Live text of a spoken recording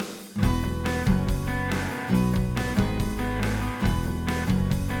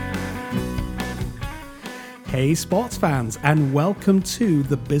Hey sports fans, and welcome to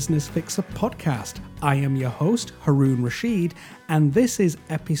the Business Fixer podcast. I am your host, Haroon Rashid, and this is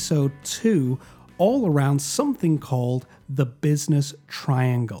episode 2, all around something called the business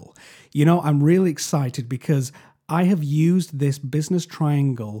triangle. You know, I'm really excited because I have used this business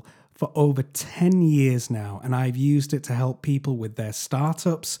triangle for over 10 years now, and I've used it to help people with their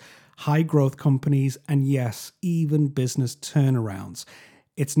startups, high growth companies, and yes, even business turnarounds.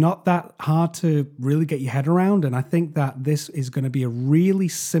 It's not that hard to really get your head around, and I think that this is going to be a really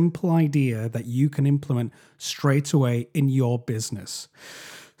simple idea that you can implement straight away in your business.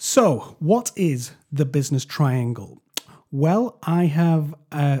 So, what is the business triangle? Well, I have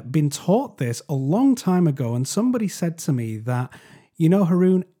been taught this a long time ago, and somebody said to me that, you know,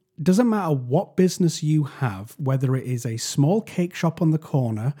 Haroon, doesn't matter what business you have, whether it is a small cake shop on the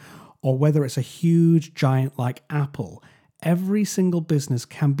corner or whether it's a huge giant like Apple, every single business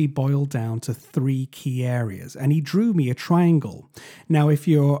can be boiled down to 3 key areas. And he drew me a triangle. Now, if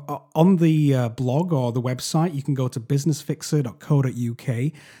you're on the blog or the website, you can go to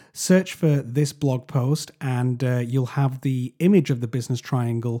businessfixer.co.uk, search for this blog post, and you'll have the image of the business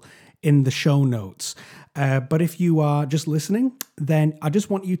triangle in the show notes. But if you are just listening, then I just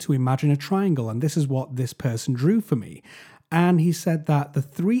want you to imagine a triangle. And this is what this person drew for me. And he said that the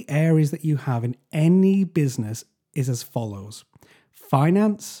 3 areas that you have in any business is as follows: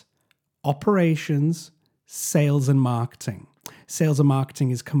 finance, operations, sales and marketing. Sales and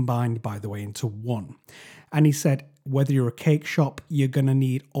marketing is combined, by the way, into one. And he said, whether you're a cake shop, you're going to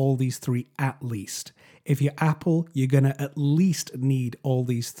need all these 3 at least. If you're Apple, you're going to at least need all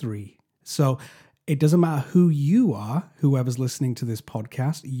these 3. So it doesn't matter who you are, whoever's listening to this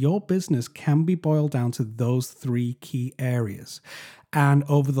podcast, your business can be boiled down to those 3 key areas. And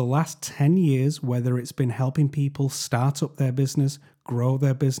over the last 10 years, whether it's been helping people start up their business, grow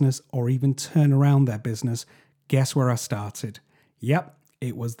their business, or even turn around their business, guess where I started? Yep,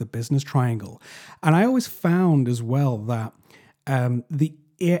 it was the business triangle. And I always found as well that the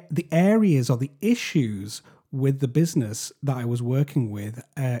areas or the issues with the business that I was working with,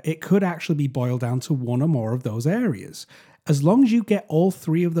 it could actually be boiled down to one or more of those areas. As long as you get all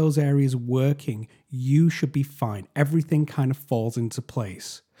 3 of those areas working, you should be fine. Everything kind of falls into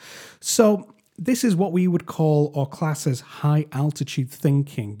place. So this is what we would call or class as high altitude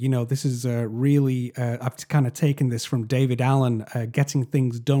thinking. You know, this is really, I've kind of taken this from David Allen, Getting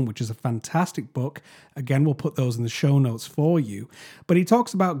Things Done, which is a fantastic book. Again, we'll put those in the show notes for you. But he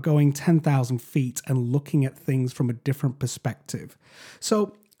talks about going 10,000 feet and looking at things from a different perspective.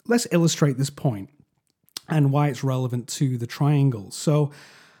 So let's illustrate this point and why it's relevant to the triangle. So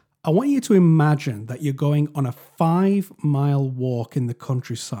I want you to imagine that you're going on a 5-mile walk in the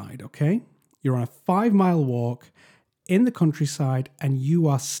countryside, okay? You're on a 5-mile walk in the countryside and you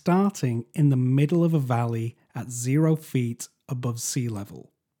are starting in the middle of a valley at 0 feet above sea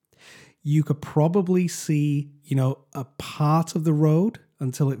level. You could probably see, you know, a part of the road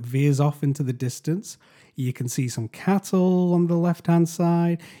until it veers off into the distance. You can see some cattle on the left-hand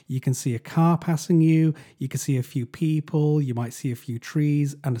side. You can see a car passing you. You can see a few people. You might see a few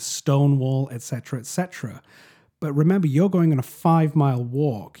trees and a stone wall, etc., etc. But remember, you're going on a 5-mile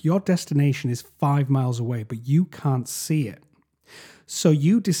walk. Your destination is 5 miles away, but you can't see it. So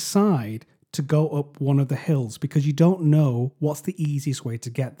you decide to go up one of the hills because you don't know what's the easiest way to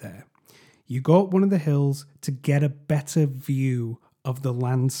get there. You go up one of the hills to get a better view of the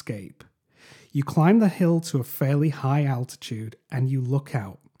landscape. You climb the hill to a fairly high altitude and you look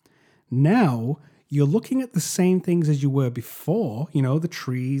out. Now, you're looking at the same things as you were before, you know, the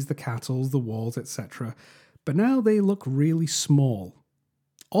trees, the cattle, the walls, etc. But now they look really small,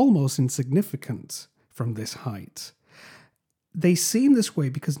 almost insignificant from this height. They seem this way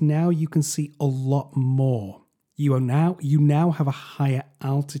because now you can see a lot more. You now have a higher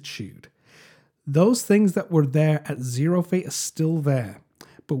altitude. Those things that were there at 0 feet are still there.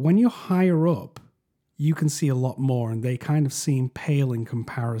 But when you're higher up, you can see a lot more and they kind of seem pale in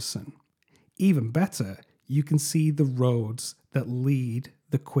comparison. Even better, you can see the roads that lead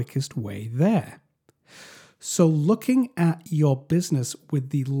the quickest way there. So looking at your business with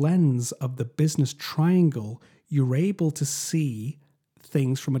the lens of the business triangle, you're able to see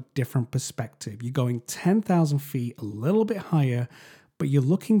things from a different perspective. You're going 10,000 feet, a little bit higher, but you're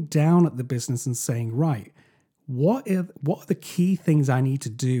looking down at the business and saying, right, what are the key things I need to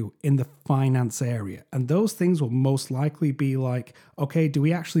do in the finance area? And those things will most likely be like, okay, do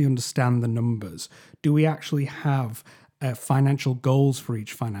we actually understand the numbers? Do we actually have financial goals for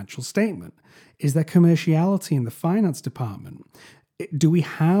each financial statement? Is there commerciality in the finance department? Do we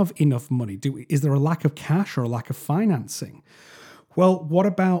have enough money? Is there a lack of cash or a lack of financing? Well, what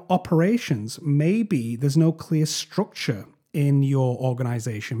about operations? Maybe there's no clear structure in your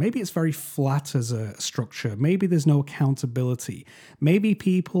organization. Maybe it's very flat as a structure. Maybe there's no accountability. Maybe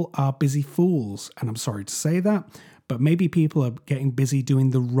people are busy fools, and I'm sorry to say that, but maybe people are getting busy doing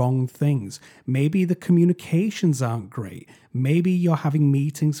the wrong things. Maybe the communications aren't great. Maybe you're having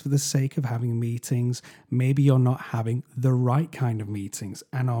meetings for the sake of having meetings. Maybe you're not having the right kind of meetings,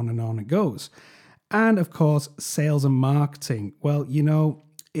 and on it goes. And of course, sales and marketing. Well,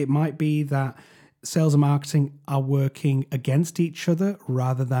 it might be that sales and marketing are working against each other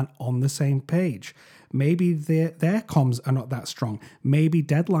rather than on the same page. Maybe their comms are not that strong. Maybe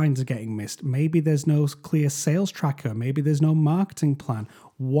deadlines are getting missed. Maybe there's no clear sales tracker. Maybe there's no marketing plan,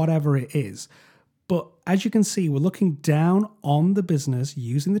 whatever it is. But as you can see, we're looking down on the business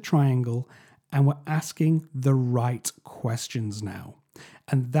using the triangle, and we're asking the right questions now.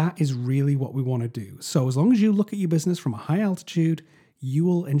 And that is really what we want to do. So as long as you look at your business from a high altitude, you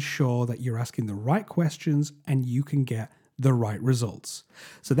will ensure that you're asking the right questions and you can get the right results.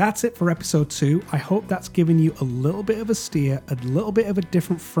 So that's it for episode 2. I hope that's given you a little bit of a steer, a little bit of a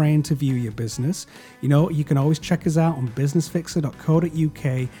different frame to view your business. You can always check us out on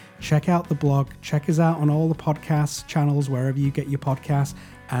businessfixer.co.uk. Check out the blog, check us out on all the podcast channels, wherever you get your podcasts,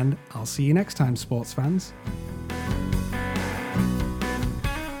 and I'll see you next time, sports fans.